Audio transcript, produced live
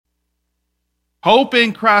Hope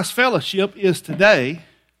in Christ Fellowship is today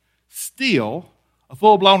still a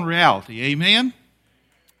full-blown reality. Amen?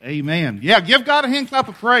 Amen. Yeah, give God a hand clap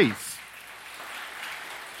of praise.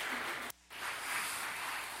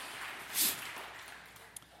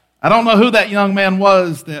 I don't know who that young man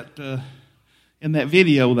was that in that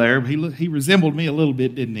video there. He resembled me a little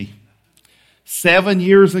bit, didn't he? 7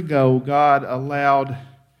 years ago, God allowed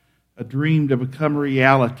a dream to become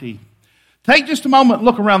reality. Take just a moment and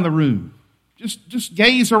look around the room. Just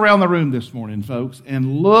gaze around the room this morning, folks,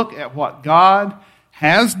 and look at what God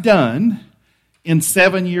has done in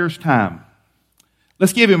 7 years' time.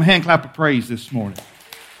 Let's give him a hand clap of praise this morning.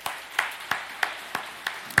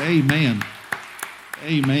 Amen.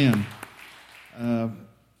 Amen.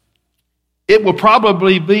 It will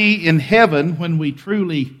probably be in heaven when we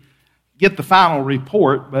truly get the final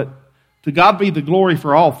report, but to God be the glory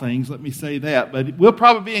for all things, let me say that. But we'll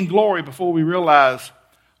probably be in glory before we realize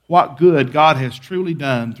what good God has truly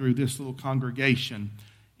done through this little congregation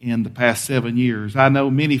in the past 7 years. I know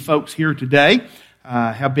many folks here today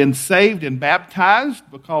have been saved and baptized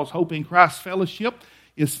because Hope in Christ Fellowship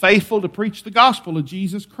is faithful to preach the gospel of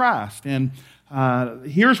Jesus Christ. And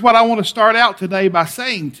here's what I want to start out today by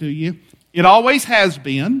saying to you. It always has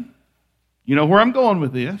been. You know where I'm going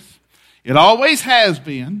with this. It always has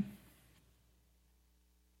been.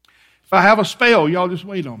 If I have a spell, y'all just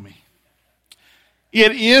wait on me.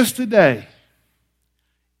 It is today,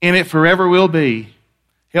 and it forever will be.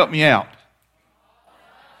 Help me out.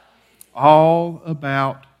 All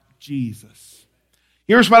about Jesus.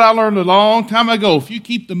 Here's what I learned a long time ago. If you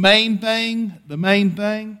keep the main thing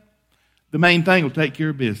will take care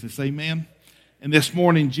of business. Amen? And this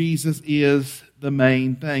morning, Jesus is the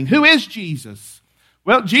main thing. Who is Jesus?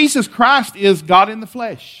 Well, Jesus Christ is God in the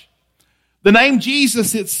flesh. The name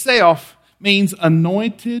Jesus itself means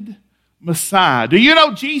anointed Messiah. Do you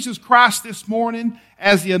know Jesus Christ this morning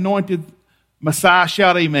as the anointed Messiah?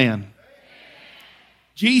 Shout amen.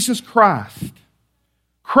 Jesus Christ.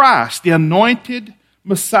 Christ, the anointed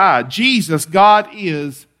Messiah. Jesus, God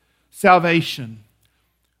is salvation.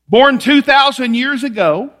 Born 2,000 years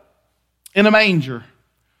ago in a manger.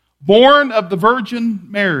 Born of the Virgin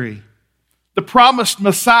Mary. The promised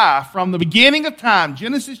Messiah from the beginning of time.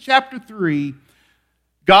 Genesis chapter 3.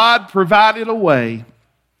 God provided a way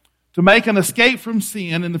to make an escape from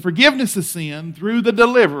sin and the forgiveness of sin through the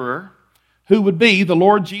deliverer who would be the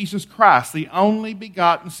Lord Jesus Christ, the only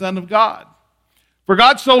begotten Son of God. For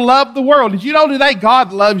God so loved the world. Did you know today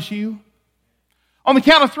God loves you? On the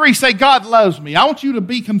count of three, say, God loves me. I want you to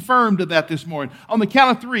be confirmed to that this morning. On the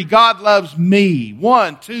count of three, God loves me.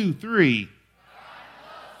 1, 2, 3.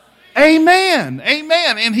 Amen.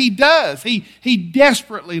 Amen. And He does. He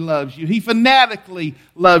desperately loves you. He fanatically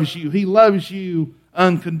loves you. He loves you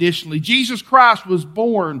unconditionally. Jesus Christ was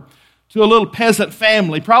born to a little peasant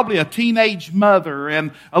family, probably a teenage mother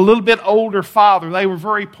and a little bit older father. They were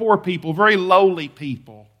very poor people, very lowly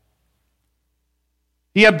people.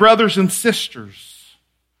 He had brothers and sisters.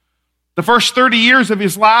 The first 30 years of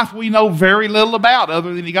his life we know very little about,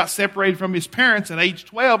 other than he got separated from his parents at age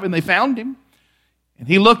 12 and they found him. And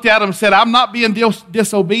he looked at them and said, I'm not being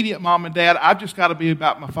disobedient, Mom and Dad. I've just got to be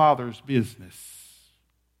about my Father's business.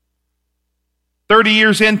 30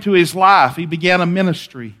 years into his life, he began a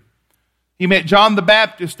ministry. He met John the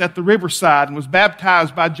Baptist at the riverside and was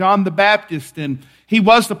baptized by John the Baptist. And he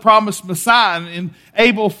was the promised Messiah and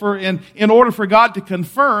in order for God to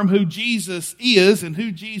confirm who Jesus is and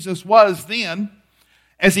who Jesus was then.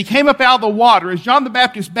 As he came up out of the water, as John the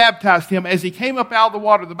Baptist baptized him, as he came up out of the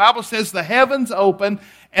water, the Bible says the heavens opened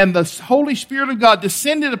and the Holy Spirit of God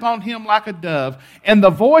descended upon him like a dove. And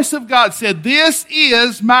the voice of God said, this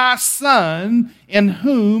is my Son in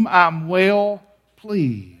whom I'm well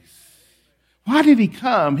pleased. Why did he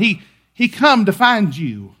come? He came to find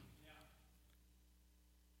you.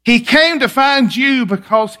 He came to find you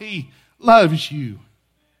because he loves you.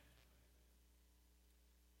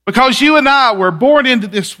 Because you and I were born into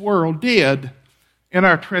this world dead in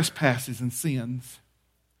our trespasses and sins.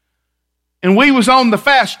 And we was on the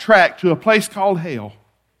fast track to a place called hell.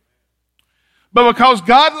 But because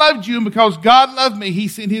God loved you and because God loved me, He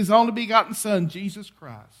sent His only begotten Son, Jesus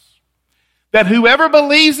Christ. That whoever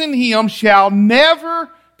believes in Him shall never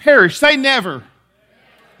perish. Say never.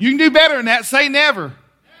 You can do better than that. Say never.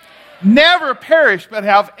 Never perish, but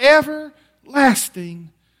have everlasting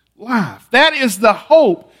life. That is the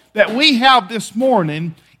hope that we have this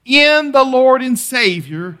morning in the Lord and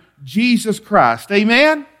Savior, Jesus Christ.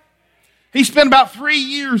 Amen? He spent about 3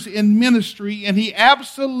 years in ministry and he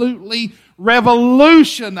absolutely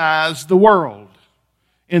revolutionized the world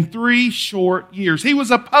in 3 short years. He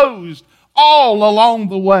was opposed all along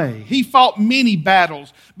the way. He fought many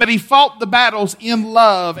battles, but he fought the battles in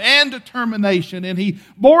love and determination. And he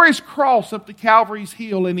bore his cross up to Calvary's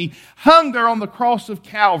hill, and he hung there on the cross of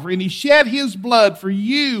Calvary, and he shed his blood for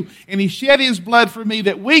you, and he shed his blood for me,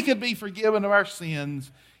 that we could be forgiven of our sins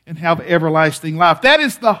and have everlasting life. That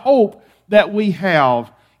is the hope that we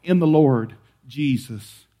have in the Lord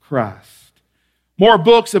Jesus Christ. More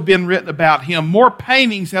books have been written about him. More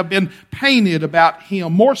paintings have been painted about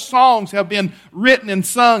him. More songs have been written and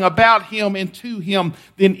sung about him and to him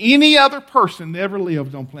than any other person that ever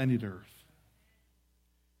lived on planet Earth.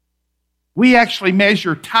 We actually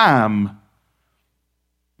measure time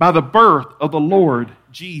by the birth of the Lord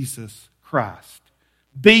Jesus Christ.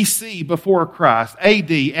 BC, before Christ.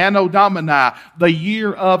 AD, Anno Domini, the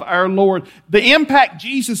year of our Lord. The impact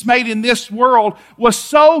Jesus made in this world was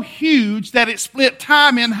so huge that it split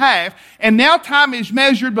time in half, and now time is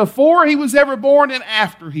measured before he was ever born and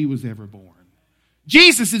after he was ever born.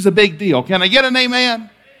 Jesus is a big deal. Can I get an amen?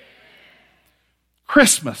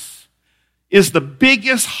 Christmas is the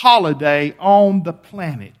biggest holiday on the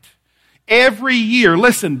planet. Every year,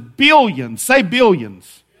 listen, billions, say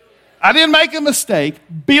billions. I didn't make a mistake.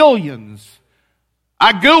 Billions.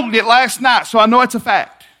 I Googled it last night, so I know it's a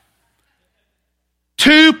fact.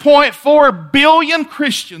 2.4 billion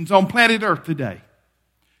Christians on planet Earth today.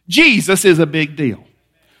 Jesus is a big deal.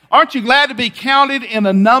 Aren't you glad to be counted in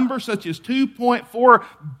a number such as 2.4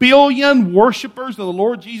 billion worshipers of the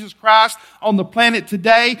Lord Jesus Christ on the planet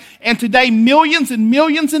today? And today, millions and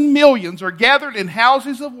millions and millions are gathered in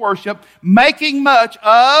houses of worship, making much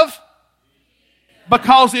of...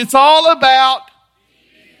 Because it's all about,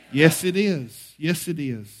 yes it is, yes it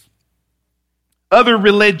is. Other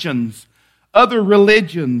religions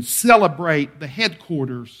celebrate the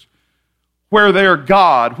headquarters where their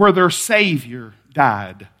God, where their Savior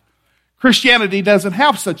died. Christianity doesn't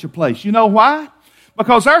have such a place. You know why?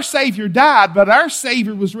 Because our Savior died, but our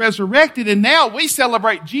Savior was resurrected, and now we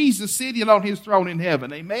celebrate Jesus sitting on his throne in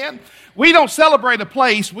heaven. Amen? We don't celebrate a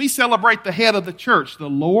place, we celebrate the head of the church, the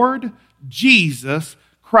Lord Jesus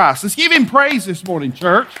Christ. Let's give him praise this morning,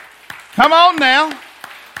 church. Come on now.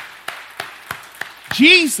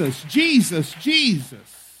 Jesus, Jesus, Jesus.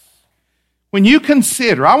 When you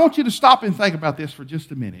consider, I want you to stop and think about this for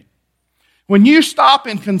just a minute. When you stop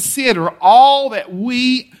and consider all that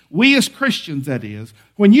we as Christians, that is,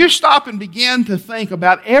 when you stop and begin to think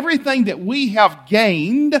about everything that we have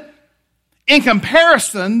gained in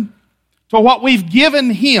comparison to what we've given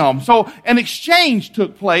him. So an exchange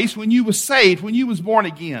took place when you was saved, when you was born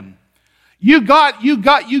again. You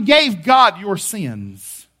gave God your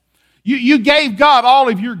sins. You gave God all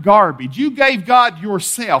of your garbage. You gave God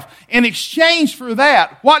yourself. In exchange for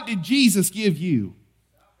that, what did Jesus give you?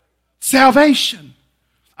 Salvation.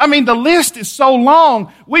 I mean, the list is so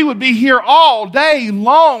long, we would be here all day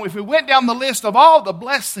long if we went down the list of all the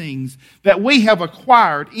blessings that we have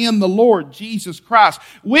acquired in the Lord Jesus Christ.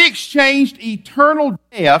 We exchanged eternal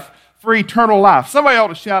death for eternal life. Somebody ought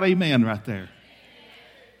to shout amen right there.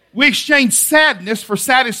 We exchanged sadness for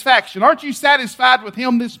satisfaction. Aren't you satisfied with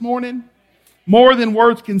him this morning? More than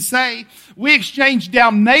words can say. We exchanged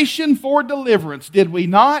damnation for deliverance, did we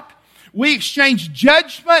not? We exchanged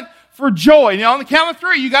judgment for joy. Now, on the count of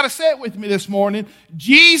three, you got to say it with me this morning.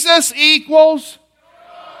 Jesus equals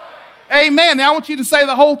joy. Amen. Now, I want you to say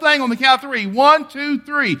the whole thing on the count of three. 1, 2,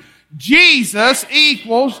 3. Jesus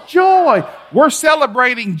equals joy. We're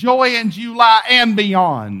celebrating joy in July and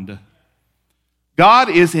beyond. God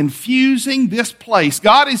is infusing this place.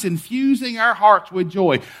 God is infusing our hearts with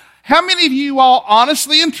joy. How many of you all,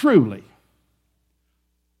 honestly and truly,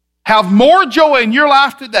 have more joy in your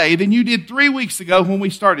life today than you did 3 weeks ago when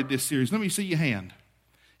we started this series? Let me see your hand.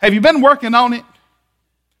 Have you been working on it?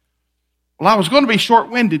 Well, I was going to be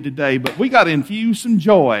short-winded today, but we got to infuse some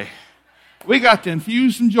joy. We got to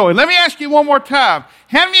infuse some joy. Let me ask you one more time.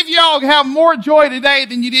 How many of y'all have more joy today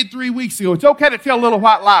than you did 3 weeks ago? It's okay to tell a little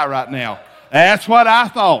white lie right now. That's what I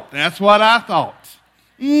thought. That's what I thought.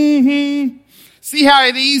 See how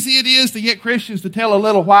easy it is to get Christians to tell a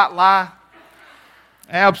little white lie?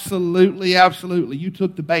 Absolutely, absolutely. You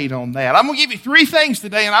took the bait on that. I'm going to give you 3 things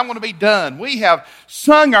today, and I'm going to be done. We have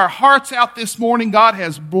sung our hearts out this morning. God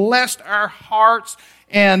has blessed our hearts.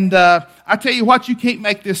 And I tell you what, you can't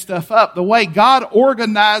make this stuff up. The way God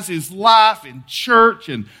organizes life in church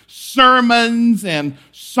and sermons and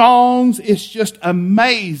songs, it's just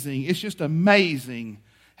amazing. It's just amazing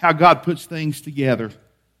how God puts things together.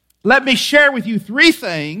 Let me share with you 3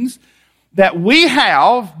 things that we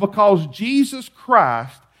have because Jesus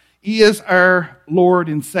Christ is our Lord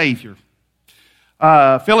and Savior.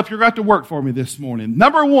 Philip, you're going to have to work for me this morning.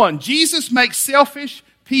 Number 1, Jesus makes selfish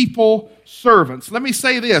people servants. Let me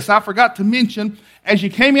say this. I forgot to mention, as you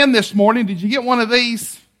came in this morning, did you get one of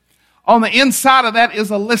these? On the inside of that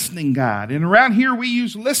is a listening guide. And around here we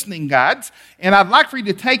use listening guides. And I'd like for you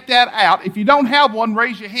to take that out. If you don't have one,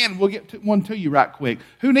 raise your hand. We'll get one to you right quick.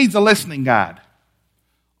 Who needs a listening guide?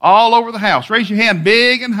 All over the house. Raise your hand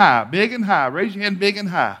big and high, big and high. Raise your hand big and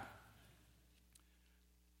high.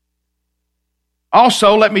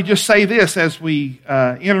 Also, let me just say this as we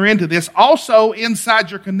enter into this. Also,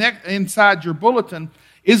 inside your bulletin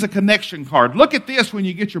is a connection card. Look at this when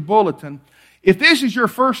you get your bulletin. If this is your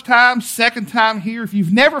first time, second time here, if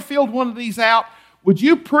you've never filled one of these out, would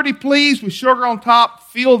you pretty please, with sugar on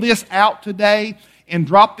top, fill this out today and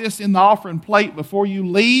drop this in the offering plate before you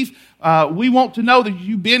leave? We want to know that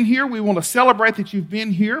you've been here. We want to celebrate that you've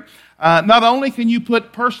been here. Not only can you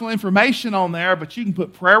put personal information on there, but you can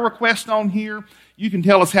put prayer requests on here. You can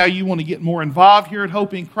tell us how you want to get more involved here at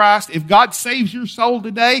Hope in Christ. If God saves your soul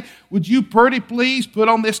today, would you pretty please put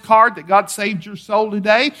on this card that God saved your soul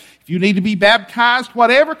today? If you need to be baptized,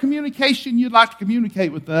 whatever communication you'd like to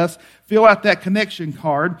communicate with us, fill out that connection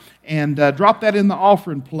card and drop that in the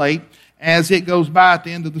offering plate as it goes by at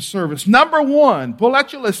the end of the service. Number one, pull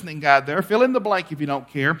out your listening guide there. Fill in the blank if you don't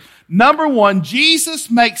care. Number one,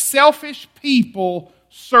 Jesus makes selfish people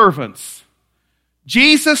servants.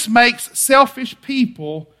 Jesus makes selfish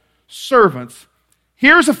people servants.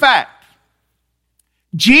 Here's a fact.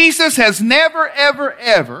 Jesus has never, ever,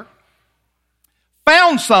 ever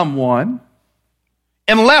found someone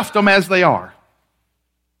and left them as they are.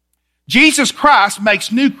 Jesus Christ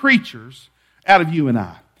makes new creatures out of you and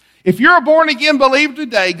I. If you're a born-again believer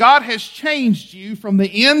today, God has changed you from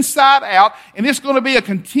the inside out, and it's going to be a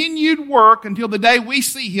continued work until the day we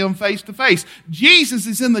see Him face to face. Jesus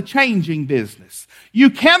is in the changing business.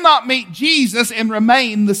 You cannot meet Jesus and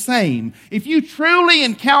remain the same. If you truly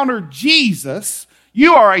encounter Jesus,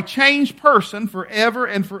 you are a changed person forever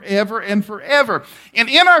and forever and forever. And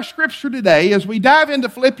in our scripture today, as we dive into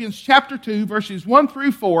Philippians chapter 2, verses 1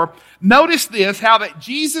 through 4, notice this, how that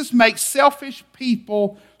Jesus makes selfish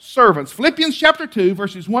people servants. Philippians chapter 2,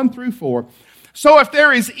 verses 1 through 4. So if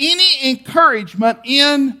there is any encouragement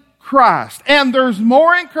in Christ, and there's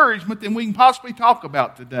more encouragement than we can possibly talk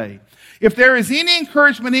about today. If there is any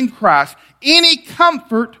encouragement in Christ, any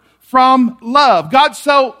comfort from love. God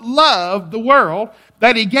so loved the world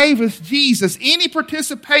that He gave us Jesus. Any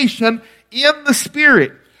participation in the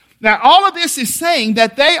Spirit. Now, all of this is saying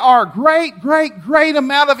that they are great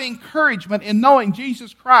amount of encouragement in knowing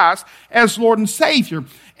Jesus Christ as Lord and Savior.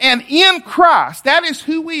 And in Christ, that is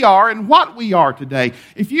who we are and what we are today.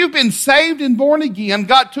 If you've been saved and born again,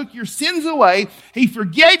 God took your sins away. He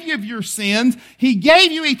forgave you of your sins. He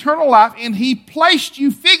gave you eternal life, and He placed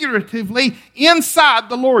you figuratively inside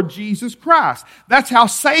the Lord Jesus Christ. That's how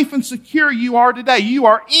safe and secure you are today. You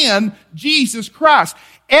are in Jesus Christ.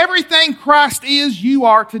 Everything Christ is, you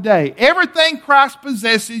are today. Everything Christ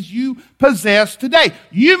possesses, you possess today.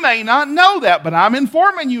 You may not know that, but I'm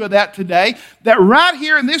informing you of that today, that right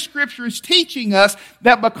here in this scripture is teaching us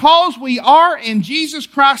that because we are in Jesus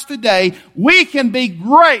Christ today, we can be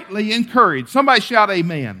greatly encouraged. Somebody shout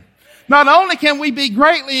amen. Not only can we be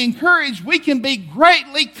greatly encouraged, we can be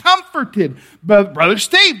greatly comforted. But Brother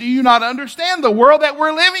Steve, do you not understand the world that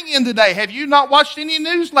we're living in today? Have you not watched any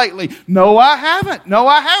news lately? No, I haven't.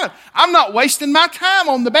 I'm not wasting my time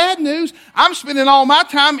on the bad news. I'm spending all my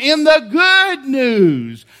time in the good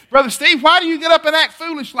news. Brother Steve, why do you get up and act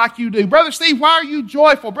foolish like you do? Brother Steve, why are you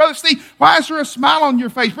joyful? Brother Steve, why is there a smile on your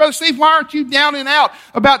face? Brother Steve, why aren't you down and out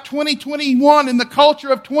about 2021 and the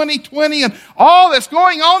culture of 2020 and all that's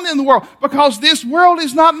going on in the world? Because this world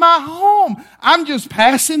is not my home. I'm just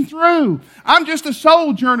passing through. I'm just a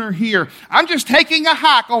sojourner here. I'm just taking a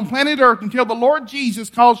hike on planet Earth until the Lord Jesus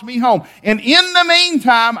calls me home. And in the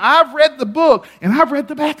meantime, I've read the book and I've read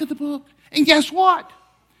the back of the book. And guess what?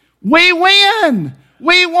 We win.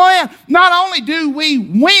 We win. Not only do we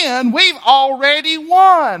win, we've already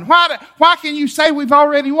won. Why can you say we've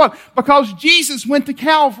already won? Because Jesus went to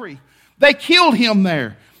Calvary. They killed Him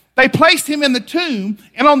there. They placed Him in the tomb,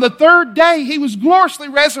 and on the third day, He was gloriously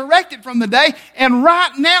resurrected from the day, and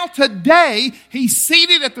right now, today, He's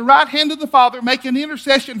seated at the right hand of the Father, making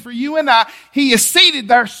intercession for you and I. He is seated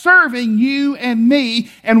there serving you and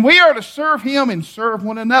me, and we are to serve Him and serve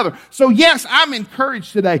one another. So yes, I'm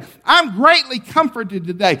encouraged today. I'm greatly comforted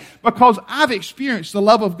today because I've experienced the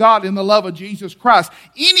love of God and the love of Jesus Christ.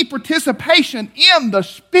 Any participation in the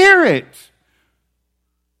Spirit.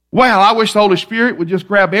 Well, I wish the Holy Spirit would just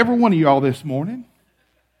grab every one of y'all this morning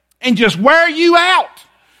and just wear you out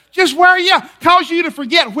Just wear you out. Cause you to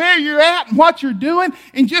forget where you're at and what you're doing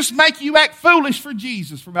and just make you act foolish for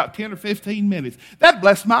Jesus for about 10 or 15 minutes. That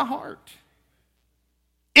blessed my heart.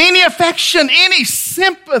 Any affection, any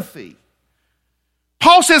sympathy.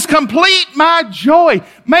 Paul says, complete my joy.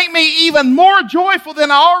 Make me even more joyful than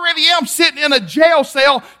I already am, sitting in a jail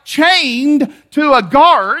cell, chained to a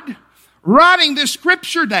guard, writing this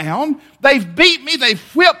scripture down. They've beat me. They've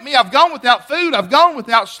whipped me. I've gone without food. I've gone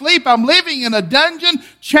without sleep. I'm living in a dungeon,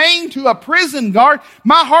 chained to a prison guard.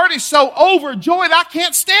 My heart is so overjoyed, I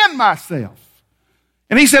can't stand myself.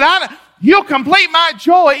 And he said, you'll complete my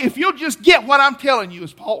joy if you'll just get what I'm telling you,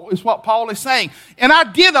 is what Paul is saying. And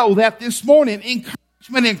I ditto that this morning.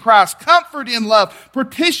 Encouragement in Christ, comfort in love,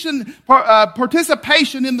 participation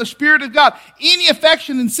in the Spirit of God, any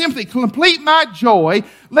affection and sympathy, complete my joy,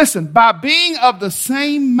 listen, by being of the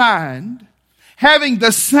same mind, having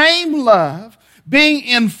the same love, being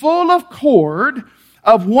in full accord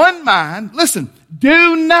of one mind. Listen,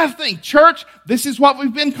 do nothing. Church, this is what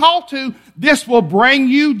we've been called to. This will bring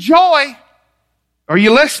you joy. Are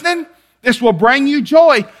you listening? This will bring you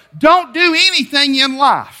joy. Don't do anything in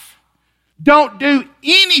life. Don't do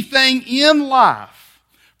anything in life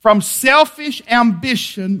from selfish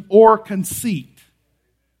ambition or conceit.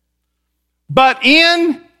 But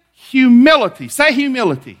in humility, say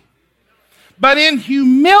humility. But in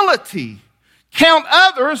humility, count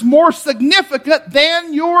others more significant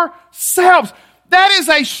than yourselves. That is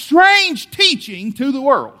a strange teaching to the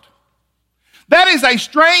world. That is a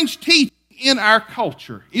strange teaching in our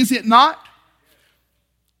culture, is it not?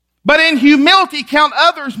 But in humility, count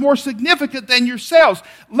others more significant than yourselves.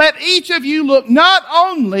 Let each of you look not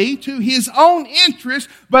only to his own interest,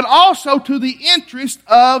 but also to the interest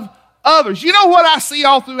of others. You know what I see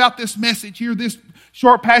all throughout this message here, this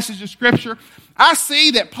short passage of Scripture? I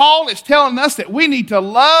see that Paul is telling us that we need to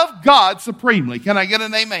love God supremely. Can I get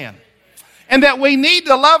an amen? And that we need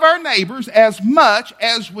to love our neighbors as much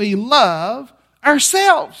as we love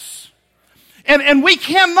ourselves. And we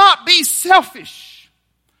cannot be selfish.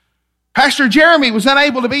 Pastor Jeremy was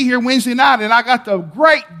unable to be here Wednesday night, and I got the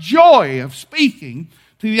great joy of speaking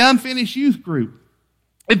to the unfinished youth group.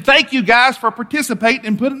 And thank you guys for participating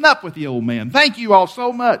and putting up with the old man. Thank you all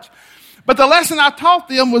so much. But the lesson I taught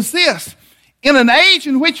them was this. In an age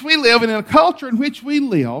in which we live and in a culture in which we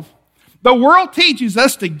live, the world teaches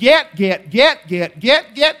us to get. Be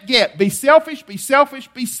selfish, be selfish,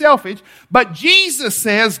 be selfish. But Jesus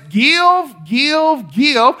says, give.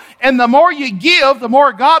 And the more you give, the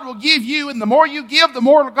more God will give you. And the more you give, the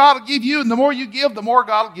more God will give you. And the more you give, the more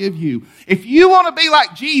God will give you. If you want to be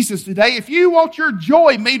like Jesus today, if you want your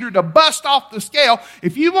joy meter to bust off the scale,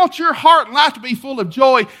 if you want your heart and life to be full of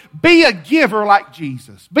joy, be a giver like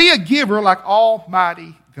Jesus. Be a giver like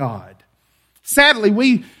Almighty God. Sadly,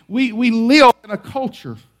 we live in a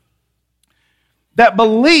culture that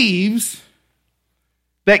believes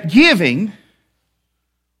that giving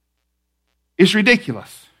is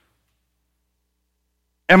ridiculous.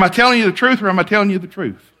 Am I telling you the truth or am I telling you the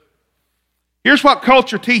truth? Here's what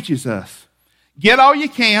culture teaches us. Get all you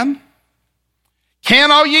can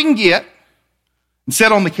all you can get, and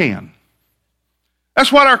sit on the can.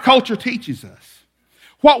 That's what our culture teaches us.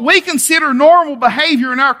 What we consider normal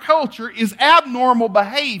behavior in our culture is abnormal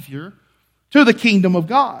behavior to the kingdom of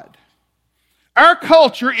God. Our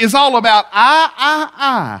culture is all about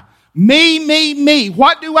I. Me.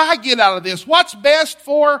 What do I get out of this? What's best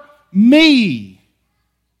for me?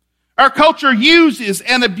 Our culture uses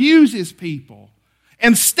and abuses people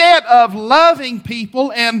instead of loving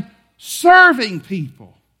people and serving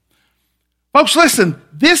people. Folks, listen,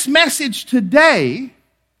 this message today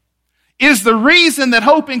is the reason that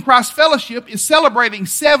Hope in Christ Fellowship is celebrating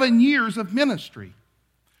 7 years of ministry.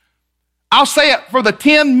 I'll say it for the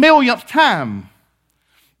 10 millionth time.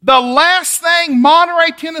 The last thing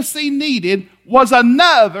Monterey, Tennessee needed was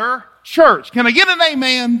another church. Can I get an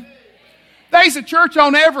amen? There's a church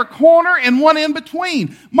on every corner and one in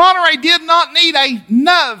between. Monterey did not need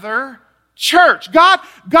another church. God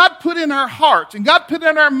put in our hearts and God put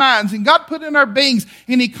in our minds and God put in our beings,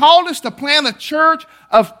 and He called us to plant a church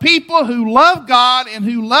of people who love God and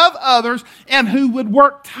who love others and who would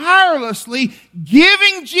work tirelessly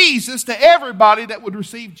giving Jesus to everybody that would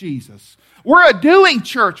receive Jesus. We're a doing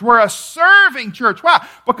church. We're a serving church. Why?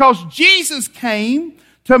 Because Jesus came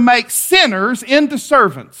to make sinners into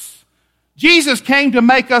servants. Jesus came to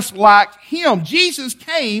make us like Him. Jesus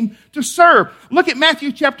came to serve. Look at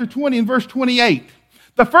Matthew chapter 20 and verse 28.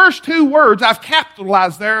 The first two words I've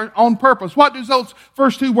capitalized there on purpose. What do those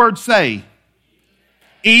first two words say?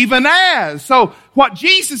 Even as. So what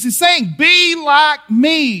Jesus is saying, be like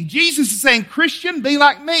me. Jesus is saying, Christian, be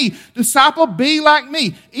like me. Disciple, be like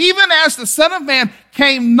me. Even as the Son of Man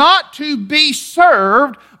came not to be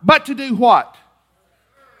served, but to do what?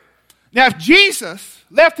 Now if Jesus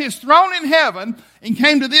left his throne in heaven and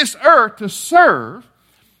came to this earth to serve,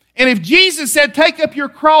 and if Jesus said, take up your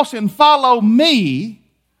cross and follow me,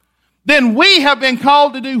 then we have been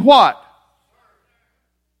called to do what?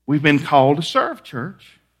 We've been called to serve,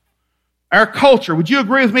 church. Our culture, would you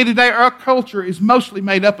agree with me today? Our culture is mostly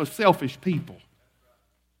made up of selfish people.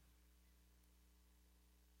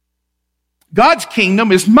 God's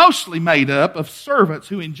kingdom is mostly made up of servants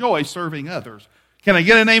who enjoy serving others. Can I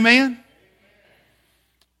get an amen?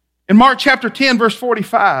 In Mark chapter 10, verse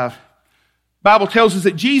 45, the Bible tells us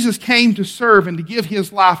that Jesus came to serve and to give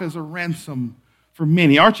his life as a ransom for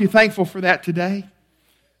many. Aren't you thankful for that today?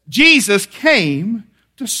 Jesus came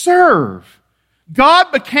to serve.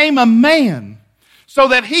 God became a man so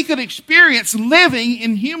that he could experience living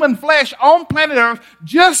in human flesh on planet Earth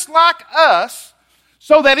just like us,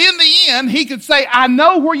 so that in the end he could say, I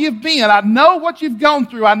know where you've been. I know what you've gone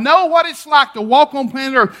through. I know what it's like to walk on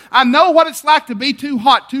planet Earth. I know what it's like to be too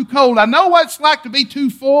hot, too cold. I know what it's like to be too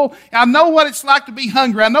full. I know what it's like to be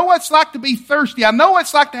hungry. I know what it's like to be thirsty. I know what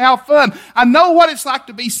it's like to have fun. I know what it's like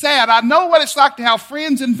to be sad. I know what it's like to have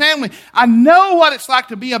friends and family. I know what it's like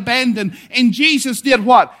to be abandoned. And Jesus did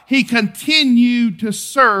what? He continued to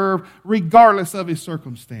serve regardless of his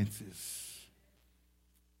circumstances.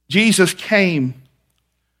 Jesus came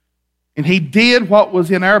and he did what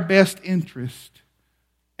was in our best interest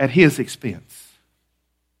at his expense.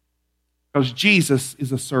 Because Jesus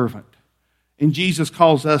is a servant. And Jesus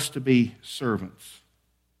calls us to be servants.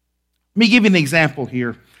 Let me give you an example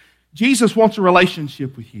here. Jesus wants a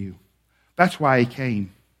relationship with you. That's why he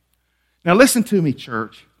came. Now listen to me,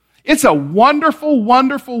 church. It's a wonderful,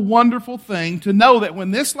 wonderful, wonderful thing to know that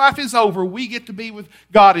when this life is over, we get to be with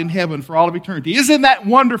God in heaven for all of eternity. Isn't that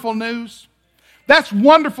wonderful news? That's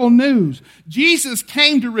wonderful news. Jesus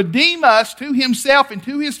came to redeem us to himself and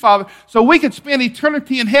to his Father so we could spend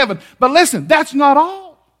eternity in heaven. But listen, that's not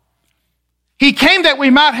all. He came that we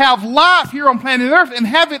might have life here on planet Earth and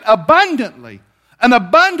have it abundantly. An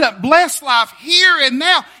abundant, blessed life here and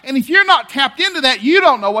now. And if you're not tapped into that, you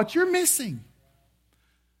don't know what you're missing.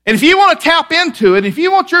 And if you want to tap into it, if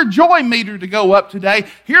you want your joy meter to go up today,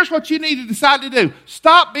 here's what you need to decide to do.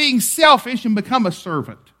 Stop being selfish and become a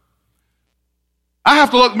servant. I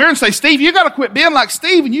have to look in the mirror and say, Steve, you got to quit being like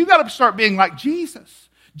Steve and you got to start being like Jesus.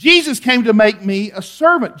 Jesus came to make me a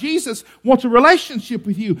servant. Jesus wants a relationship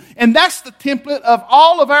with you. And that's the template of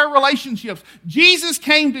all of our relationships. Jesus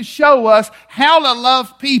came to show us how to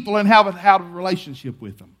love people and how to have a relationship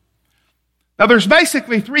with them. Now there's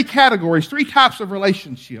basically three categories, three types of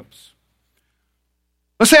relationships.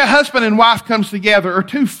 Let's say a husband and wife comes together, or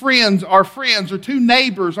two friends are friends, or two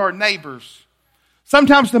neighbors are neighbors.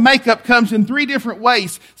 Sometimes the makeup comes in three different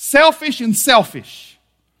ways, selfish and selfish.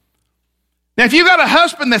 Now, if you've got a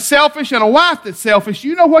husband that's selfish and a wife that's selfish,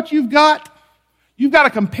 you know what you've got? You've got a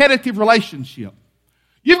competitive relationship.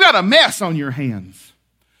 You've got a mess on your hands.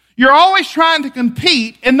 You're always trying to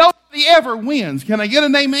compete and nobody ever wins. Can I get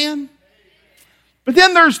an amen? But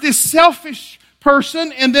then there's this selfish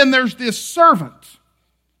person and then there's this servant.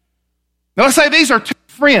 Now, let's say these are two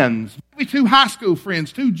friends, maybe two high school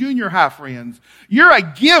friends, two junior high friends. You're a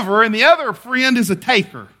giver and the other friend is a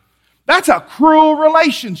taker. That's a cruel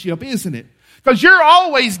relationship, isn't it? Because you're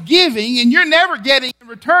always giving and you're never getting in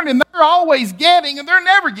return, and they're always getting and they're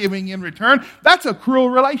never giving in return. That's a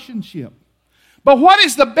cruel relationship. But what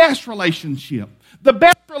is the best relationship? The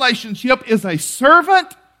best relationship is a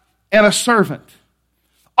servant and a servant.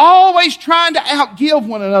 Always trying to outgive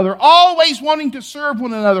one another, always wanting to serve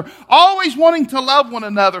one another, always wanting to love one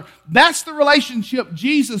another. That's the relationship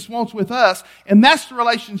Jesus wants with us, and that's the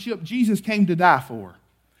relationship Jesus came to die for.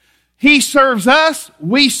 He serves us,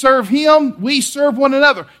 we serve him, we serve one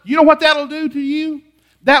another. You know what that'll do to you?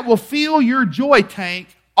 That will fill your joy tank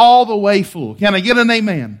all the way full. Can I get an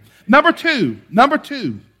amen? Number two.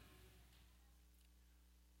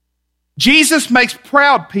 Jesus makes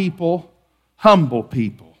proud people humble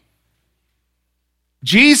people.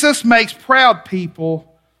 Jesus makes proud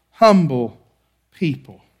people humble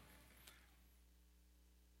people.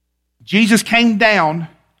 Jesus came down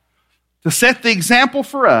to set the example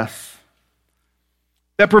for us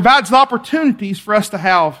that provides the opportunities for us to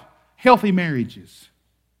have healthy marriages,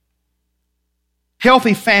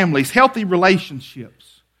 healthy families, healthy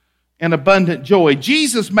relationships, and abundant joy.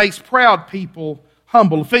 Jesus makes proud people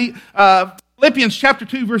humble. Philippians chapter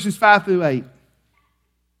 2, verses 5 through 8.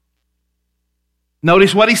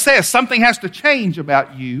 Notice what he says. Something has to change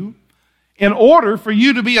about you in order for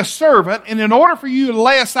you to be a servant, and in order for you to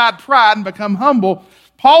lay aside pride and become humble.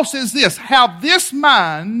 Paul says this, have this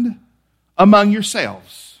mind among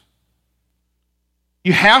yourselves.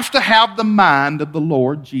 You have to have the mind of the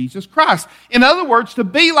Lord Jesus Christ. In other words, to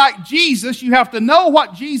be like Jesus, you have to know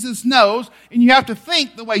what Jesus knows, and you have to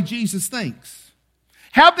think the way Jesus thinks.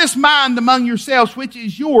 Have this mind among yourselves, which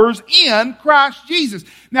is yours in Christ Jesus.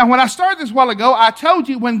 Now, when I started this a while ago, I told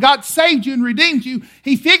you when God saved you and redeemed you,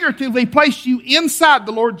 He figuratively placed you inside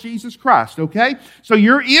the Lord Jesus Christ, okay? So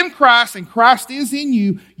you're in Christ and Christ is in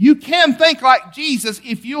you. You can think like Jesus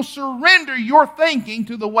if you'll surrender your thinking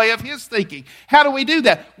to the way of His thinking. How do we do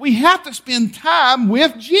that? We have to spend time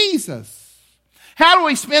with Jesus. How do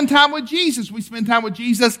we spend time with Jesus? We spend time with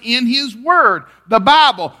Jesus in His Word, the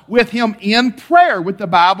Bible, with Him in prayer, with the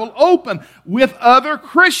Bible open, with other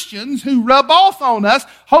Christians who rub off on us,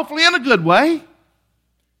 hopefully in a good way.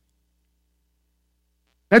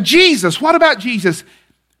 Now Jesus, what about Jesus?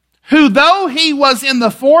 Who though He was in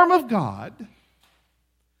the form of God,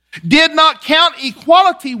 did not count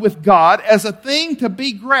equality with God as a thing to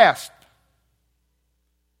be grasped.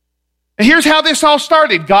 And here's how this all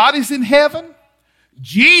started. God is in heaven.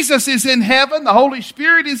 Jesus is in heaven. The Holy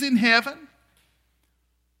Spirit is in heaven.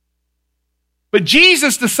 But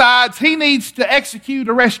Jesus decides He needs to execute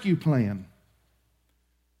a rescue plan.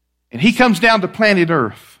 And He comes down to planet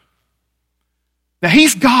Earth. Now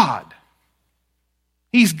He's God.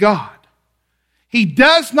 He's God. He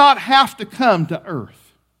does not have to come to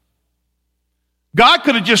earth. God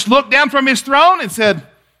could have just looked down from His throne and said,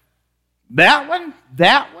 that one,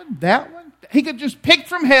 that one, that one. He could just pick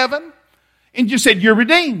from heaven and just said, you're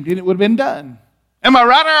redeemed, and it would have been done. Am I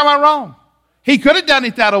right or am I wrong? He could have done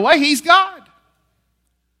it that way. He's God.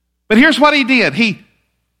 But here's what He did. He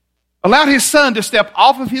allowed His Son to step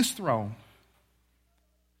off of His throne,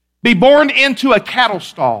 be born into a cattle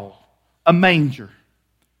stall, a manger,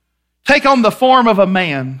 take on the form of a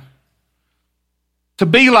man, to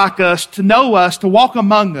be like us, to know us, to walk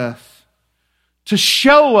among us, to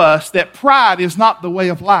show us that pride is not the way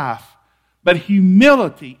of life, but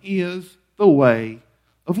humility is the way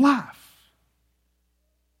of life.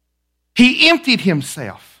 He emptied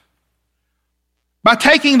Himself by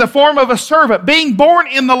taking the form of a servant, being born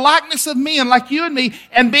in the likeness of men like you and me,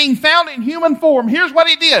 and being found in human form. Here's what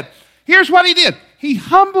He did. Here's what He did. He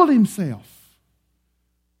humbled Himself.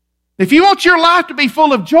 If you want your life to be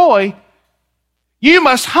full of joy, you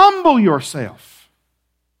must humble yourself.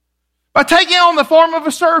 By taking on the form of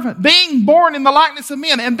a servant, being born in the likeness of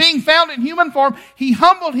men, and being found in human form, He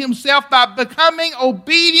humbled Himself by becoming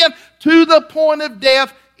obedient to the point of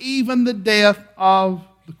death, even the death of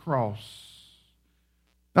the cross.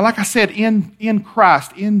 Now, like I said, in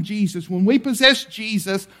Christ, in Jesus, when we possess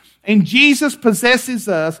Jesus and Jesus possesses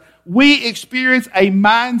us, we experience a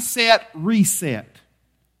mindset reset.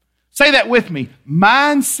 Say that with me.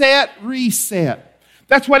 Mindset reset.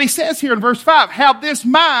 That's what he says here in verse 5. Have this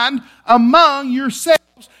mind among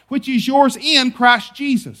yourselves, which is yours in Christ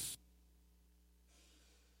Jesus.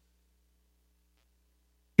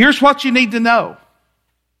 Here's what you need to know.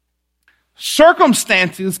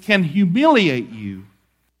 Circumstances can humiliate you,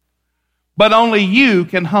 but only you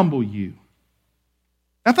can humble you.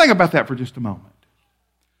 Now think about that for just a moment.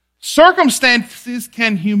 Circumstances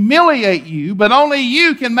can humiliate you, but only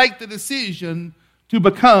you can make the decision to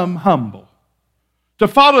become humble, to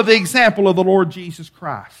follow the example of the Lord Jesus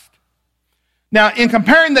Christ. Now, in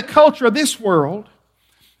comparing the culture of this world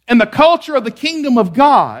and the culture of the kingdom of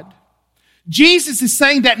God, Jesus is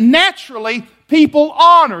saying that naturally people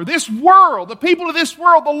honor this world, the people of this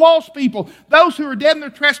world, the lost people, those who are dead in their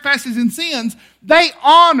trespasses and sins, they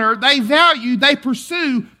honor, they value, they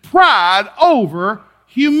pursue pride over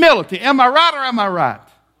humility. Am I right or am I right?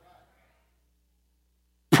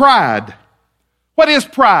 Pride. What is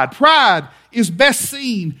pride? Pride is best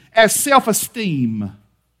seen as self-esteem,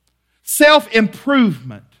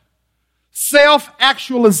 self-improvement,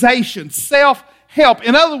 self-actualization, self-help.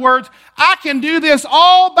 In other words, I can do this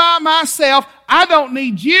all by myself. I don't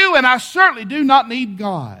need you, and I certainly do not need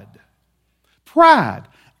God. Pride.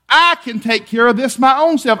 I can take care of this my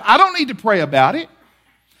own self. I don't need to pray about it.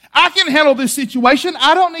 I can handle this situation.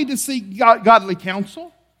 I don't need to seek godly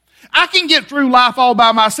counsel. I can get through life all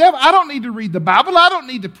by myself. I don't need to read the Bible. I don't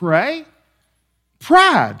need to pray.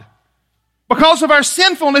 Pride. Because of our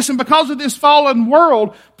sinfulness and because of this fallen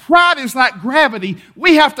world, pride is like gravity.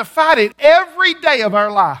 We have to fight it every day of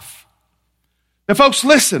our life. Now, folks,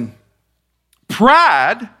 listen.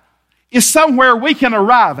 Pride is somewhere we can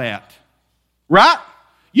arrive at. Right?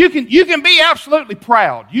 You can be absolutely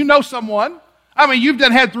proud. You know someone. I mean, you've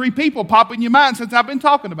done had 3 people pop in your mind since I've been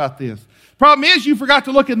talking about this. Problem is, you forgot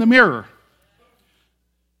to look in the mirror.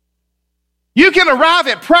 You can arrive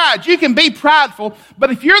at pride. You can be prideful.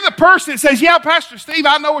 But if you're the person that says, yeah, Pastor Steve,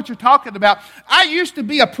 I know what you're talking about. I used to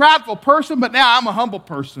be a prideful person, but now I'm a humble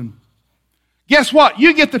person. Guess what?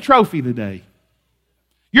 You get the trophy today.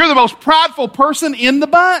 You're the most prideful person in the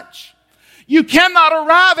bunch. You cannot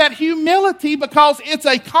arrive at humility because it's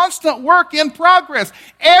a constant work in progress.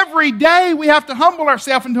 Every day we have to humble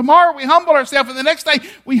ourselves, and tomorrow we humble ourselves, and the next day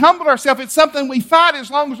we humble ourselves. It's something we fight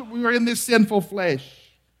as long as we are in this sinful flesh.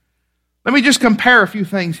 Let me just compare a few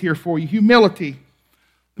things here for you. Humility.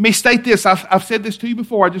 Let me state this. I've said this to you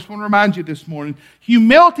before. I just want to remind you this morning.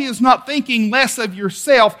 Humility is not thinking less of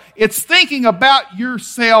yourself. It's thinking about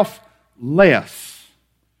yourself less.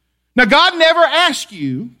 Now, God never asked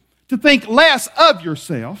you to think less of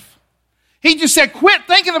yourself. He just said, quit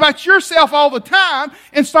thinking about yourself all the time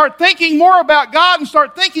and start thinking more about God and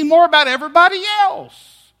start thinking more about everybody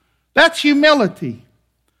else. That's humility.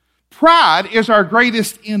 Pride is our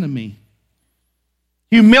greatest enemy.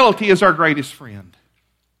 Humility is our greatest friend.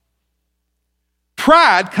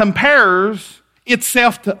 Pride compares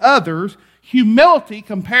itself to others. Humility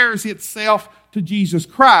compares itself to Jesus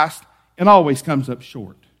Christ and always comes up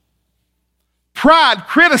short. Pride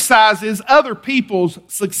criticizes other people's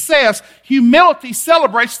success. Humility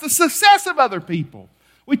celebrates the success of other people.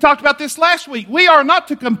 We talked about this last week. We are not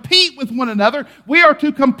to compete with one another. We are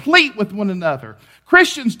to complete with one another.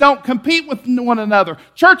 Christians don't compete with one another.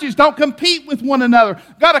 Churches don't compete with one another.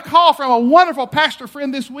 Got a call from a wonderful pastor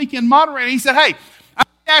friend this week in Monterey. He said, hey, I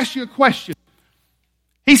want to ask you a question.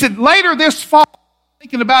 He said, later this fall, I'm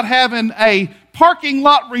thinking about having a parking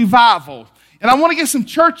lot revival. And I want to get some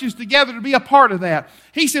churches together to be a part of that.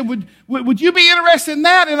 He said, would you be interested in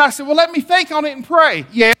that? And I said, well, let me think on it and pray.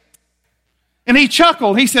 Yeah. And he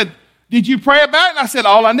chuckled. He said, did you pray about it? And I said,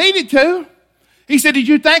 all I needed to. He said, did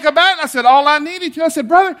you think about it? And I said, all I needed to. I said,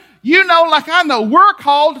 brother, you know like I know, we're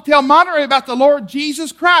called to tell Monterey about the Lord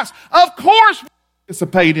Jesus Christ. Of course we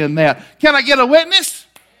participate in that. Can I get a witness?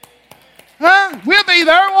 Huh? We'll be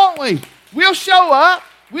there, won't we? We'll show up.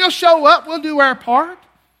 We'll show up. We'll do our part.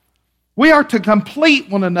 We are to complete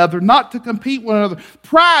one another, not to compete one another.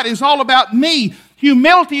 Pride is all about me.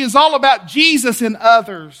 Humility is all about Jesus and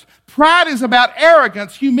others. Pride is about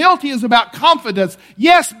arrogance. Humility is about confidence.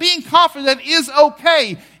 Yes, being confident is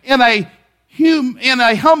okay in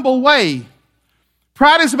a humble way.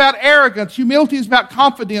 Pride is about arrogance. Humility is about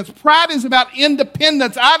confidence. Pride is about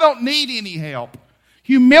independence. I don't need any help.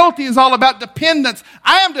 Humility is all about dependence.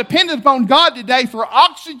 I am dependent upon God today for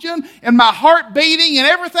oxygen and my heart beating and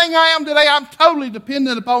everything I am today. I'm totally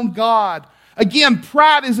dependent upon God. Again,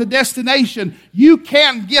 pride is a destination. You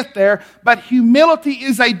can get there, but humility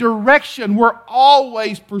is a direction. We're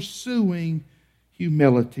always pursuing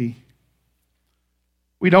humility.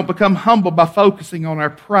 We don't become humble by focusing on our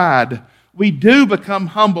pride. We do become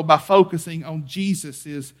humble by focusing on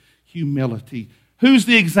Jesus' humility. Who's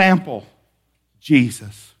the example?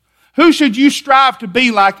 Jesus. Who should you strive to be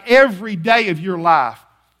like every day of your life?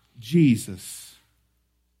 Jesus.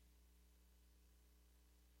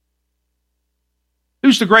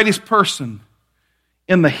 Who's the greatest person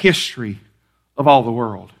in the history of all the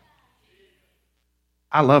world?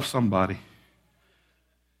 I love somebody.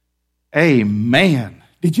 Amen.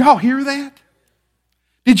 Did y'all hear that?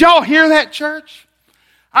 Did y'all hear that, church?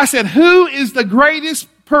 I said, who is the greatest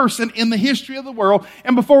person in the history of the world?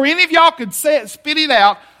 And before any of y'all could say it, spit it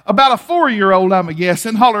out, about a 4-year-old, I'm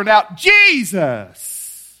guessing, hollered out,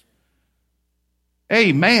 Jesus.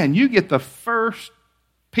 Amen. You get the first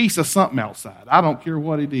piece of something outside. I don't care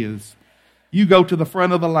what it is. You go to the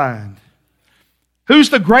front of the line. Who's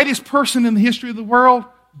the greatest person in the history of the world?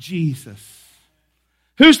 Jesus.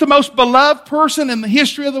 Who's the most beloved person in the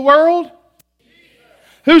history of the world?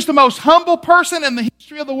 Who's the most humble person in the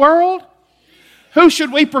history of the world? Who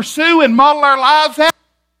should we pursue and model our lives after?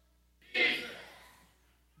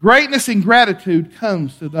 Greatness and gratitude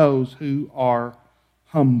comes to those who are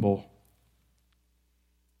humble.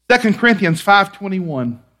 2 Corinthians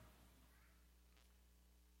 5:21.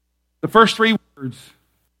 The first 3 words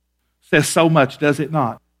says so much, does it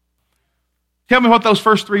not? Tell me what those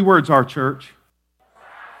first 3 words are, church.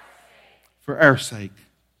 For our sake.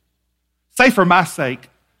 Say for my sake.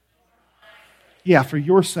 Yeah, for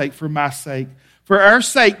your sake, for my sake. For our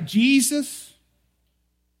sake, Jesus,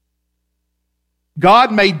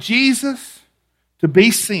 God made Jesus to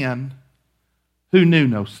be sin who knew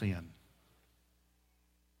no sin.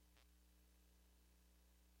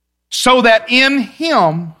 So that in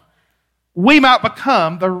Him we might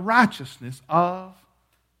become the righteousness of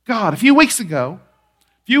God. A few weeks ago,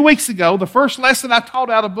 A few weeks ago, the first lesson I taught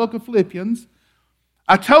out of the book of Philippians,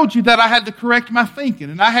 I told you that I had to correct my thinking,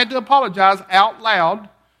 and I had to apologize out loud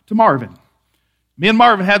to Marvin. Me and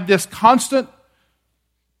Marvin had this constant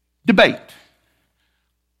debate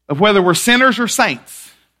of whether we're sinners or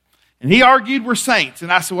saints. And he argued we're saints.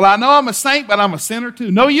 And I said, well, I know I'm a saint, but I'm a sinner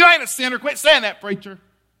too. No, you ain't a sinner. Quit saying that, preacher.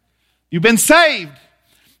 You've been saved.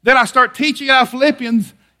 Then I start teaching out of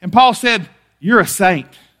Philippians, and Paul said, you're a saint.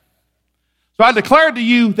 So I declared to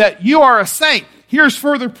you that you are a saint. Here's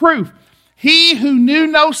further proof. He who knew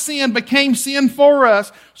no sin became sin for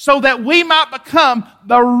us so that we might become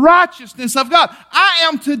the righteousness of God. I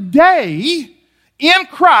am today in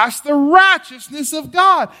Christ the righteousness of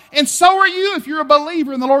God. And so are you if you're a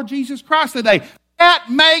believer in the Lord Jesus Christ today. That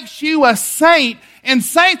makes you a saint. And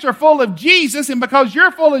saints are full of Jesus. And because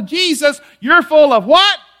you're full of Jesus, you're full of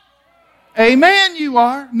what? Amen, you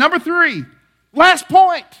are. Number 3. Last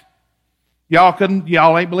point.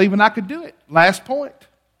 Y'all ain't believing I could do it. Last point.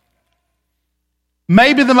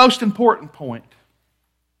 Maybe the most important point.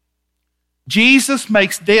 Jesus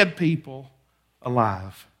makes dead people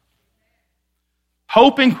alive.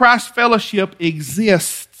 Hope in Christ Fellowship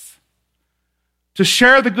exists to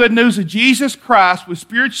share the good news of Jesus Christ with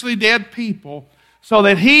spiritually dead people so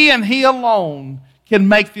that He and He alone can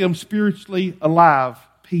make them spiritually alive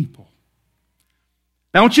people.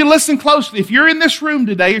 Now, I want you to listen closely. If you're in this room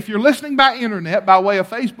today, if you're listening by internet, by way of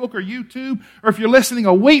Facebook or YouTube, or if you're listening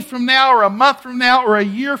a week from now or a month from now or a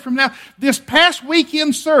year from now, this past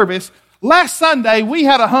weekend service, last Sunday, we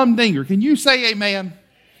had a humdinger. Can you say amen?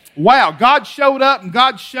 Wow, God showed up and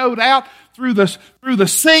God showed out through the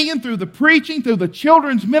singing, through the preaching, through the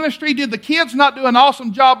children's ministry. Did the kids not do an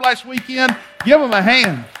awesome job last weekend? Give them a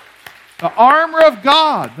hand. The armor of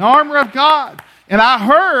God, the armor of God. And I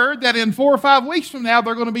heard that in 4 or 5 weeks from now,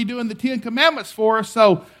 they're going to be doing the 10 Commandments for us.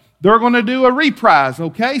 So they're going to do a reprise,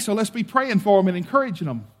 okay? So let's be praying for them and encouraging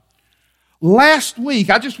them. Last week,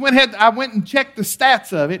 I went and checked the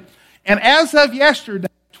stats of it. And as of yesterday,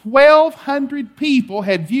 1,200 people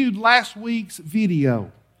had viewed last week's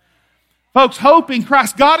video. Folks, hope in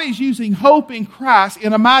Christ. God is using hope in Christ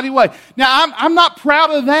in a mighty way. Now, I'm not proud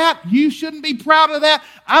of that. You shouldn't be proud of that.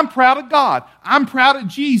 I'm proud of God. I'm proud of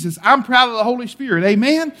Jesus. I'm proud of the Holy Spirit.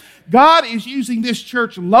 Amen? God is using this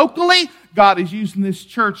church locally. God is using this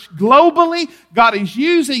church globally. God is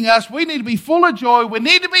using us. We need to be full of joy. We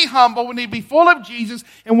need to be humble. We need to be full of Jesus.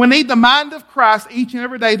 And we need the mind of Christ each and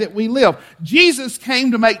every day that we live. Jesus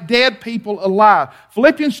came to make dead people alive.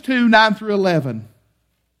 Philippians 2, 9 through 11.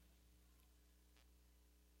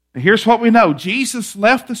 Now here's what we know. Jesus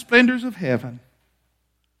left the splendors of heaven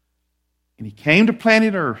and He came to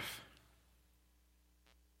planet Earth.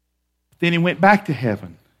 Then He went back to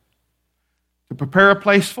heaven to prepare a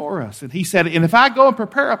place for us. And He said, and if I go and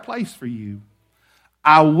prepare a place for you,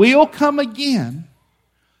 I will come again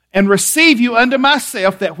and receive you unto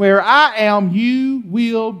myself, that where I am, you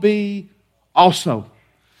will be also.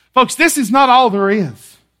 Folks, this is not all there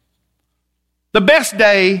is. The best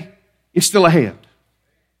day is still ahead.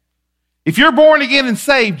 If you're born again and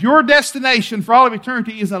saved, your destination for all of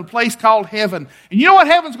eternity is in a place called heaven. And you know what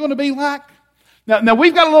heaven's going to be like? Now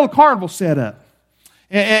we've got a little carnival set up.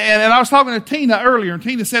 And I was talking to Tina earlier, and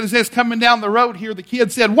Tina said, as it's coming down the road here, the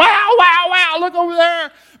kids said, wow, wow, wow, look over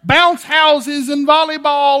there. Bounce houses and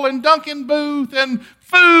volleyball and Dunkin' booth and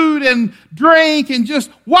food and drink and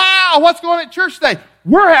just, wow, what's going on at church today?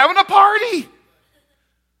 We're having a party.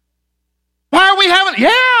 Why are we having,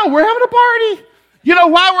 yeah, we're having a party. You know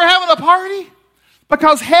why we're having a party?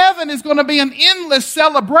 Because heaven is going to be an endless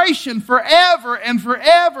celebration forever and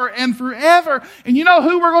forever and forever. And you know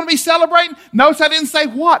who we're going to be celebrating? Notice I didn't say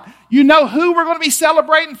what. You know who we're going to be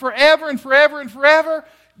celebrating forever and forever and forever?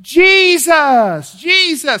 Jesus.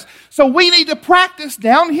 Jesus. So we need to practice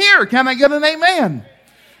down here. Can I get an amen?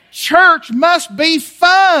 Church must be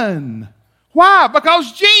fun. Why?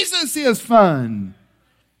 Because Jesus is fun.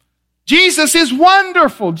 Jesus is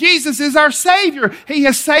wonderful. Jesus is our Savior. He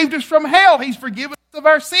has saved us from hell. He's forgiven us of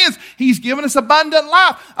our sins. He's given us abundant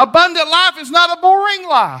life. Abundant life is not a boring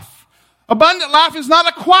life. Abundant life is not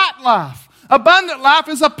a quiet life. Abundant life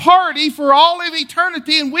is a party for all of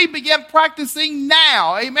eternity, and we begin practicing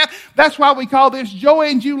now. Amen. That's why we call this Joy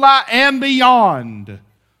in July and beyond.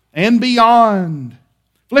 And beyond.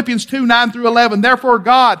 Philippians 2, 9 through 11. Therefore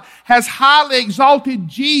God has highly exalted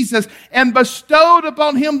Jesus and bestowed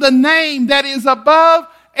upon Him the name that is above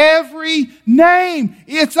every name.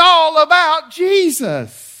 It's all about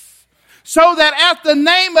Jesus. So that at the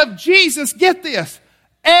name of Jesus, get this,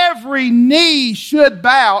 every knee should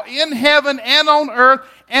bow in heaven and on earth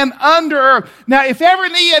and under earth. Now, if every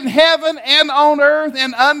knee in heaven and on earth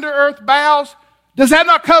and under earth bows, Does that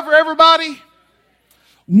not cover everybody?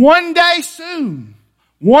 One day soon,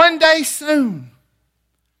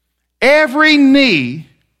 every knee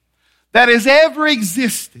that has ever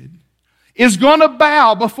existed is going to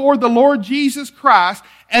bow before the Lord Jesus Christ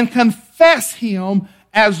and confess Him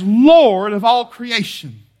as Lord of all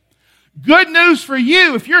creation. Good news for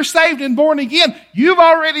you, if you're saved and born again, you've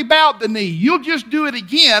already bowed the knee. You'll just do it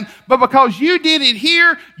again, but because you did it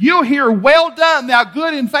here, you'll hear, "Well done, thou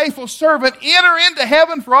good and faithful servant, enter into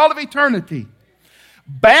heaven for all of eternity."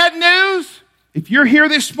 Bad news, if you're here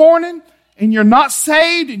this morning and you're not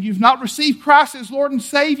saved and you've not received Christ as Lord and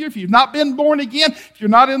Savior, if you've not been born again, if you're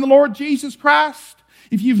not in the Lord Jesus Christ,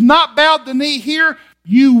 if you've not bowed the knee here,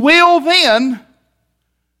 you will then.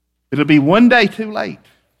 It'll be one day too late.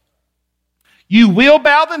 You will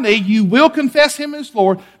bow the knee, you will confess Him as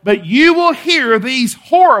Lord, but you will hear these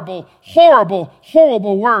horrible, horrible,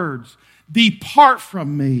 horrible words. "Depart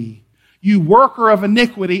from me, you worker of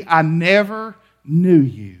iniquity, I never knew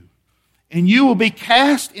you." And you will be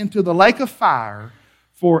cast into the lake of fire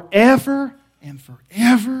forever and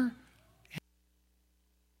forever.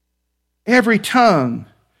 Every tongue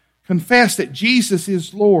confess that Jesus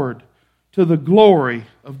is Lord to the glory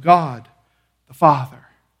of God the Father.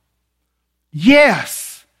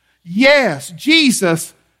 Yes,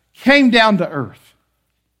 Jesus came down to earth.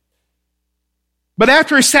 But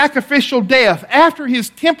after His sacrificial death, after His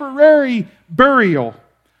temporary burial,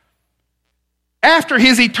 after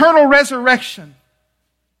His eternal resurrection,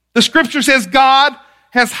 the Scripture says God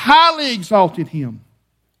has highly exalted Him,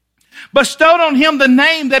 bestowed on Him the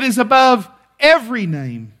name that is above every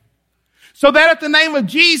name, so that at the name of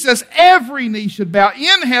Jesus, every knee should bow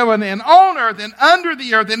in heaven and on earth and under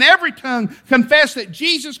the earth, and every tongue confess that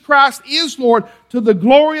Jesus Christ is Lord to the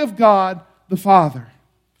glory of God the Father.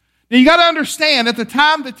 Now you got to understand, at the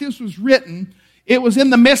time that this was written, it was in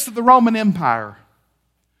the midst of the Roman Empire.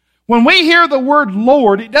 When we hear the word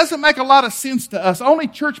Lord, it doesn't make a lot of sense to us. Only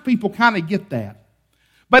church people kind of get that.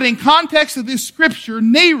 But in context of this scripture,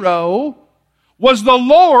 Nero was the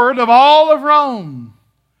Lord of all of Rome.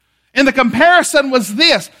 And the comparison was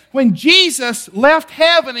this: when Jesus left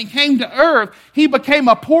heaven and came to earth, He became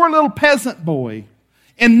a poor little peasant boy.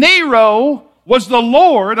 And Nero was the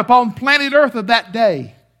Lord upon planet earth of that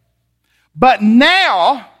day. But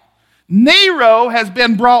now, Nero has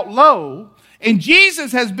been brought low, and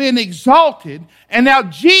Jesus has been exalted, and now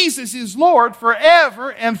Jesus is Lord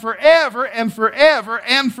forever and forever and forever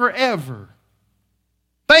and forever.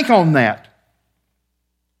 Think on that.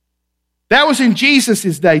 That was in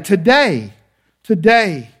Jesus' day. Today,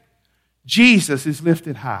 Jesus is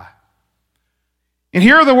lifted high. And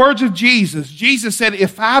here are the words of Jesus. Jesus said,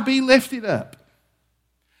 "If I be lifted up,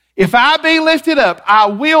 I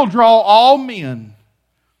will draw all men,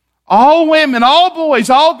 all women, all boys,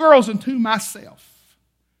 all girls unto myself."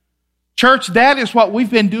 Church, that is what we've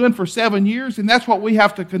been doing for 7 years, and that's what we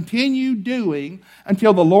have to continue doing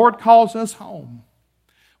until the Lord calls us home.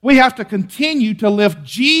 We have to continue to lift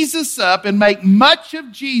Jesus up and make much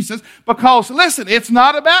of Jesus, because, listen, it's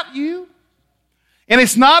not about you and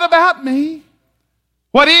it's not about me.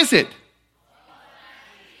 What is it?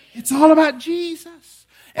 It's all about Jesus.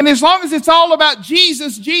 And as long as it's all about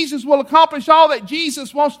Jesus, Jesus will accomplish all that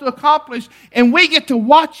Jesus wants to accomplish, and we get to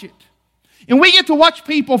watch it. And we get to watch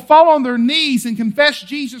people fall on their knees and confess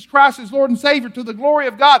Jesus Christ as Lord and Savior to the glory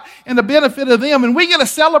of God and the benefit of them. And we get to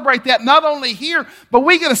celebrate that not only here, but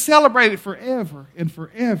we get to celebrate it forever and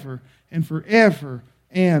forever and forever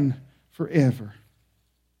and forever.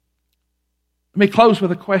 Let me close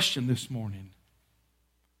with a question this morning.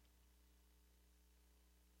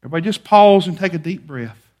 Everybody just pause and take a deep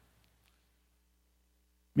breath.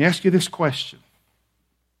 Let me ask you this question.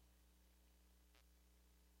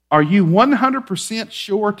 Are you 100%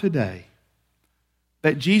 sure today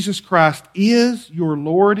that Jesus Christ is your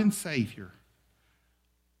Lord and Savior?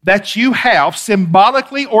 That you have,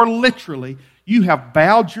 symbolically or literally, you have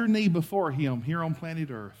bowed your knee before Him here on planet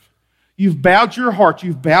Earth. You've bowed your heart,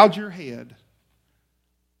 you've bowed your head.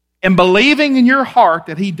 And believing in your heart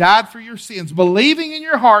that He died for your sins, believing in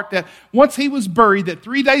your heart that once He was buried, that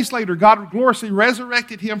 3 days later God gloriously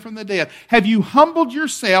resurrected Him from the dead. Have you humbled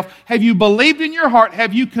yourself? Have you believed in your heart?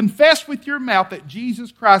 Have you confessed with your mouth that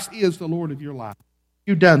Jesus Christ is the Lord of your life?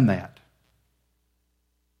 You've done that.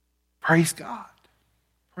 Praise God.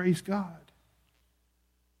 Praise God.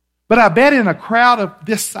 But I bet in a crowd of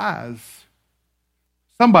this size,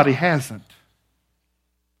 somebody hasn't.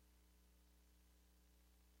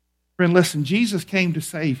 Friend, listen, Jesus came to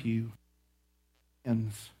save you. Well,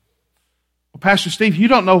 Pastor Steve, you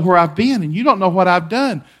don't know where I've been and you don't know what I've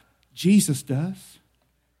done. Jesus does.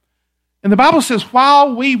 And the Bible says,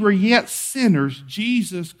 while we were yet sinners,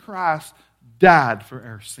 Jesus Christ died for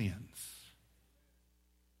our sins.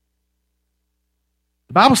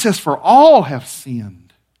 The Bible says, for all have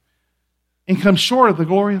sinned and come short of the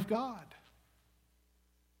glory of God.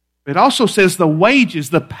 It also says the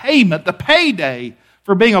wages, the payment, the payday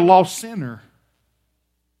for being a lost sinner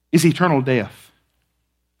is eternal death.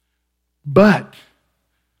 But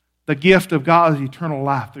the gift of God is eternal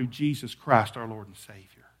life through Jesus Christ, our Lord and Savior.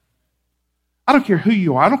 I don't care who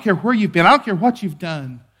you are. I don't care where you've been. I don't care what you've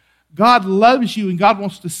done. God loves you and God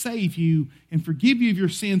wants to save you and forgive you of your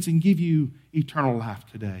sins and give you eternal life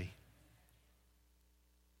today.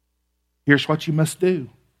 Here's what you must do.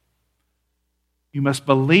 You must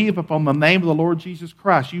believe upon the name of the Lord Jesus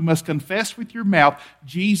Christ. You must confess with your mouth,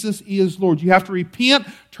 Jesus is Lord. You have to repent,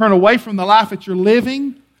 turn away from the life that you're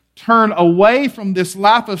living, turn away from this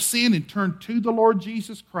life of sin and turn to the Lord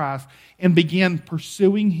Jesus Christ and begin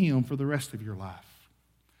pursuing Him for the rest of your life.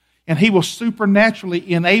 And He will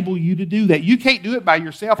supernaturally enable you to do that. You can't do it by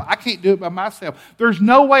yourself. I can't do it by myself. There's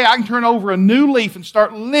no way I can turn over a new leaf and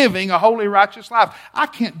start living a holy, righteous life. I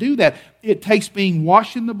can't do that. It takes being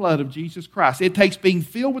washed in the blood of Jesus Christ. It takes being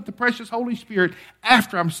filled with the precious Holy Spirit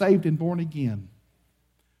after I'm saved and born again.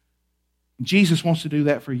 Jesus wants to do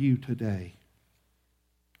that for you today.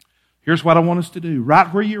 Here's what I want us to do.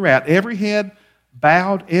 Right where you're at, every head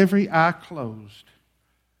bowed, every eye closed.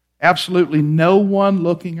 Absolutely no one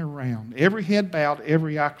looking around. Every head bowed,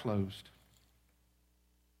 every eye closed.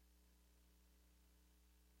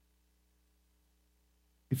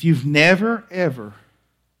 If you've never, ever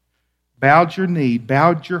bowed your knee,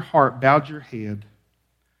 bowed your heart, bowed your head,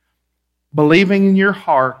 believing in your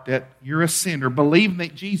heart that you're a sinner, believing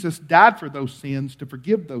that Jesus died for those sins to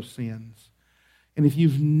forgive those sins, and if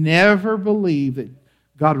you've never believed that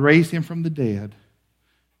God raised Him from the dead,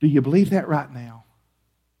 do you believe that right now?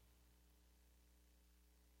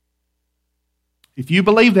 If you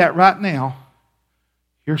believe that right now,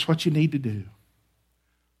 here's what you need to do.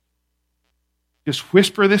 Just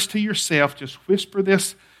whisper this to yourself. Just whisper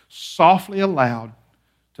this softly aloud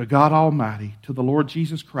to God Almighty, to the Lord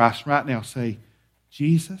Jesus Christ right now. Say,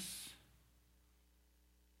 Jesus,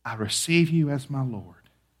 I receive you as my Lord.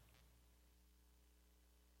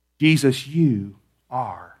 Jesus, you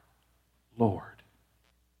are Lord.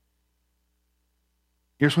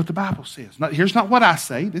 Here's what the Bible says. Here's not what I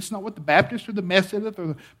say. This is not what the Baptist or the Methodist or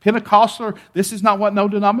the Pentecostal, this is not what no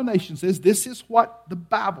denomination says. This is what the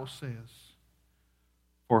Bible says.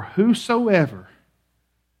 For whosoever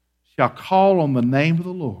shall call on the name of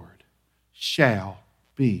the Lord shall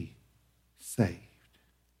be saved.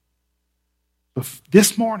 But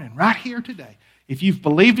this morning, right here today, if you've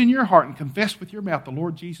believed in your heart and confessed with your mouth the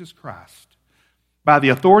Lord Jesus Christ, by the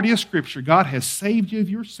authority of Scripture, God has saved you of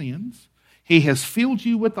your sins. He has filled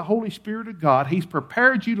you with the Holy Spirit of God. He's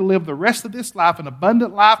prepared you to live the rest of this life, an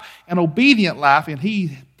abundant life, an obedient life, and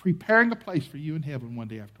He's preparing a place for you in heaven one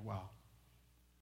day after a while.